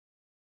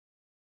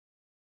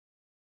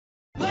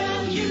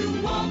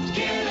won't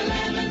get a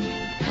lemon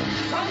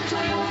from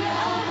Toyota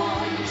of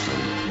Orange.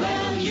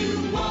 Well,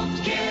 you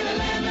won't get a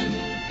lemon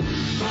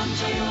from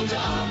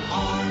Toyota of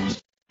Orange.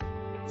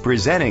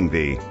 Presenting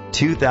the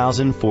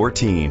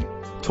 2014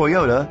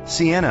 Toyota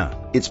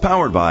Sienna. It's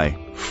powered by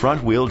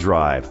front-wheel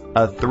drive,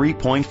 a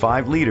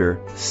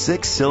 3.5-liter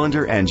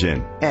 6-cylinder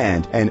engine,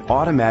 and an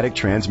automatic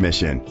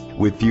transmission.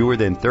 With fewer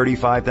than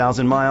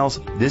 35,000 miles,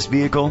 this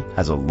vehicle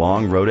has a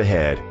long road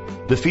ahead.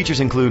 The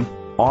features include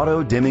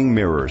auto-dimming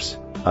mirrors,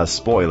 a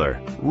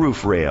spoiler,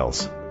 roof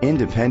rails,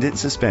 independent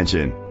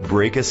suspension,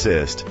 brake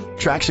assist,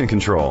 traction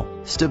control,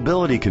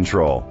 stability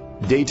control,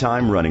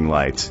 daytime running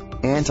lights,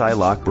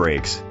 anti-lock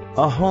brakes,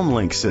 a home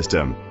link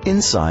system.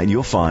 Inside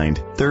you'll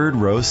find third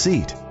row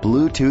seat,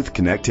 Bluetooth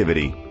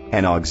connectivity,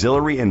 an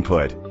auxiliary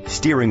input,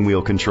 steering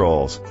wheel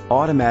controls,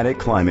 automatic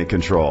climate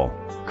control,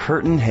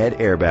 curtain head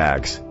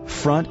airbags,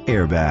 front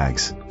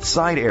airbags,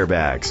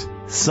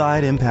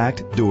 side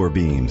impact door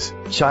beams,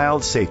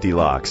 child safety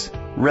locks.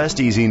 Rest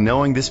easy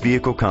knowing this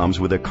vehicle comes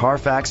with a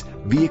Carfax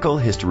Vehicle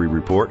History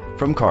Report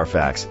from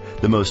Carfax,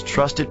 the most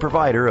trusted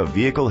provider of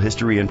vehicle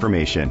history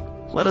information.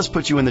 Let us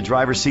put you in the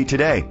driver's seat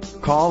today.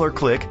 Call or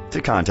click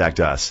to contact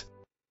us.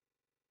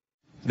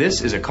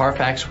 This is a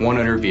Carfax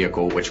one-owner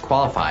vehicle which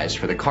qualifies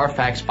for the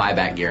Carfax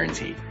buyback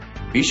guarantee.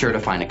 Be sure to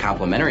find a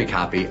complimentary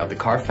copy of the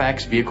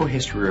Carfax Vehicle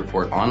History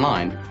Report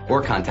online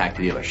or contact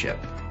the dealership.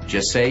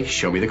 Just say,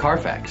 "Show me the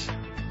Carfax."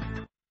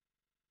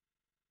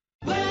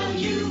 Well,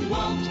 you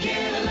won't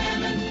get a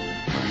lemon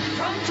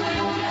from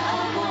Toyota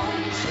of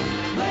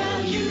Orange.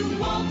 Well, you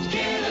won't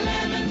get a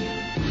lemon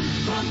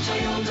from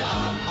Toyota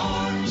of